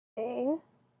Okay,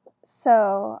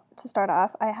 so to start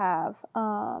off, I have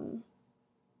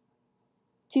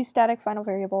two static final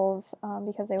variables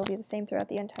because they will be the same throughout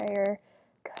the entire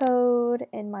code.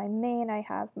 In my main, I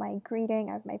have my greeting,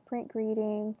 I have my print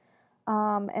greeting,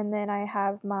 and then I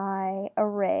have my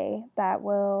array that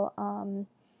will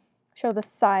show the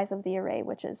size of the array,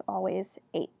 which is always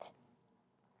 8,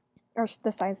 or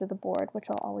the size of the board, which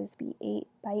will always be 8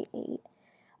 by 8.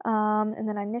 And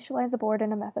then I initialize the board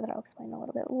in a method that I'll explain a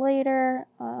little bit later.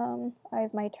 I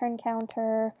have my turn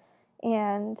counter,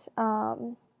 and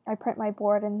I print my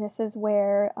board, and this is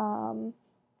where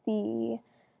the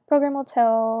program will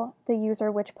tell the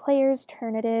user which player's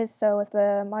turn it is. So if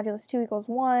the modulus 2 equals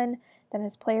 1, then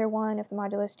it's player 1. If the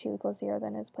modulus 2 equals 0,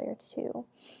 then it's player 2.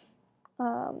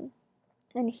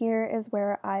 And here is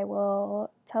where I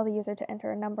will tell the user to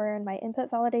enter a number in my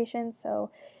input validation. So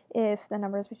if the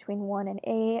number is between 1 and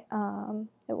 8,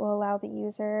 it will allow the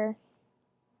user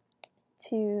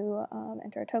to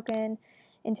enter a token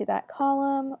into that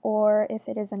column, or if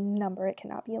it is a number, it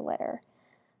cannot be a letter.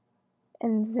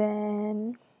 And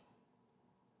then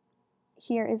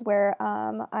here is where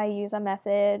I use a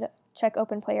method, check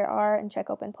open player R and check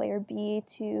open player B,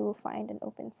 to find an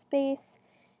open space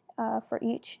for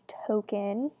each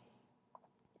token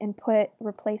and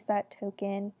replace that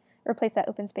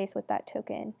open space with that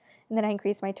token. And then I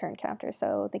increase my turn counter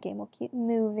so the game will keep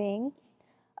moving.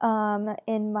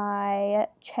 In my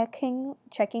checking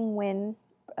win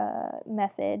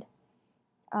method,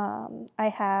 I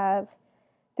have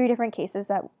 3 different cases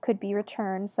that could be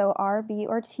returned. So R, B,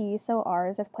 or T. So R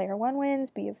is if player 1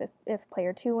 wins, B if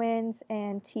player 2 wins,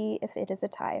 and T if it is a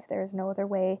tie, if there is no other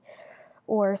way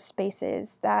or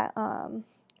spaces that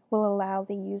will allow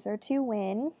the user to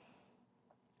win,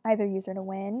 either user to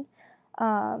win.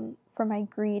 For my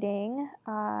greeting,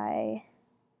 I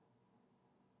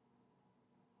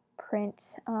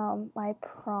print my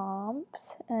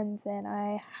prompt, and then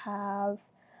I have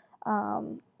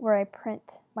where I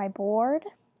print my board.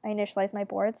 I initialize my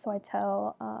board, so I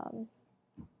tell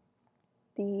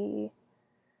the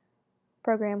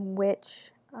program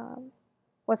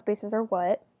what spaces are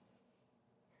what.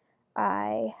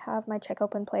 I have my check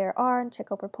open player R and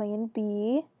check open player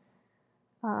B,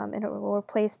 and it will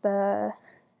replace the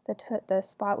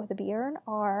spot with a B or an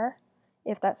R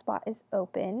if that spot is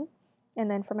open. And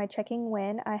then for my checking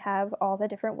win, I have all the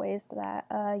different ways that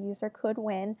a user could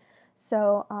win.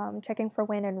 So checking for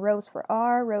win in rows for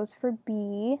R, rows for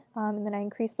B, and then I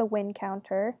increase the win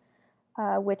counter,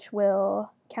 which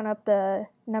will count up the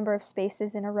number of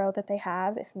spaces in a row that they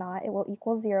have. If not, it will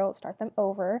equal 0, it'll start them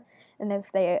over. And if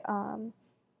they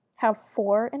have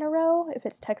 4 in a row, if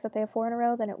it detects that they have 4 in a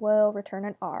row, then it will return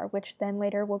an R, which then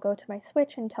later will go to my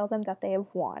switch and tell them that they have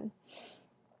won.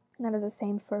 And that is the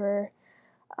same for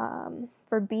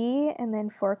B, and then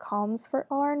for columns for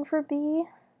R and for B.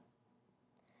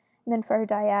 And then for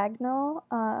diagonal,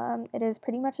 it is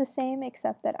pretty much the same,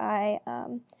 except that I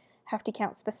have to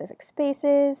count specific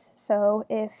spaces. So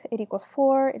if it equals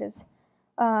 4, it is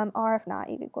R. If not,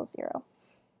 it equals 0.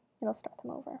 It'll start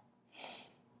them over.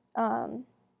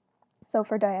 So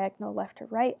for diagonal, left to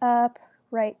right up,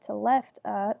 right to left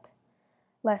up,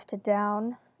 left to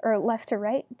down, or left to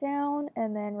right down,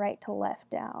 and then right to left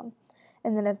down.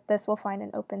 And then this will find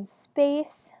an open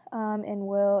space and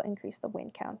will increase the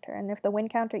win counter. And if the win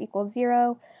counter equals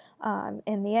 0,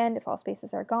 in the end, if all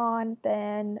spaces are gone,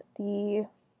 then the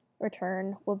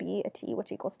return will be a T,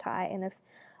 which equals tie. And if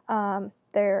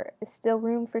there is still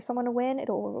room for someone to win, it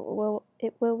will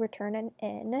return an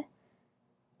N.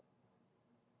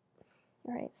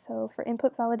 All right, so for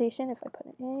input validation, if I put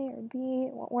an A or B,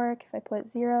 it won't work. If I put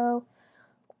 0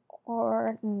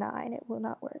 or 9, it will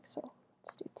not work. So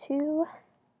let's do 2. All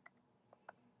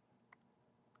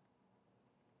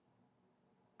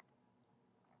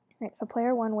right, so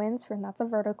player 1 wins, and that's a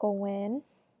vertical win.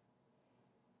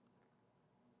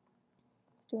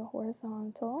 Let's do a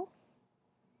horizontal.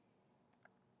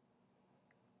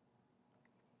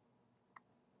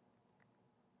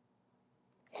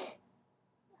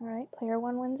 All right, player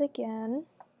 1 wins again.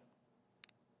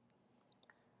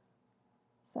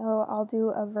 So I'll do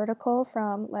a vertical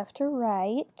from left to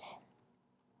right.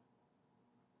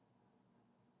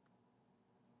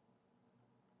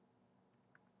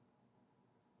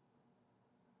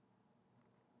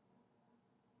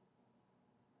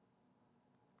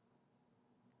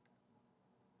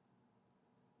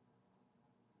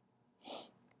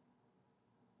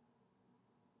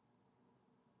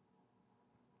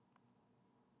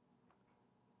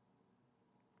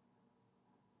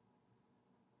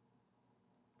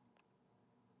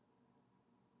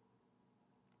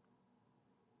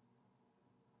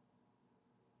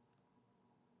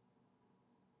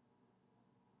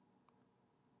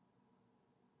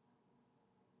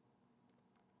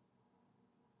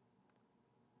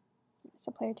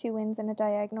 So player 2 wins in a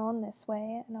diagonal in this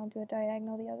way, and I'll do a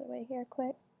diagonal the other way here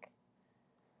quick.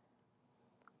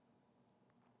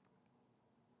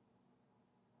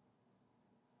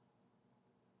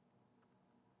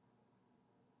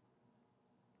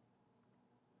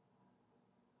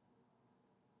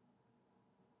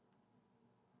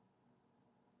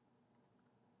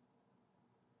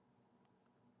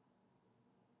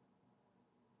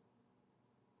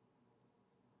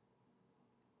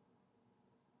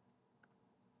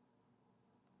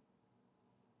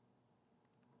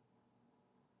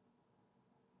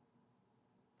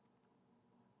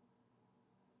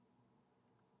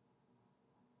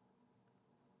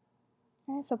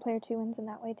 Alright, so player 2 wins in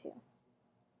that way too.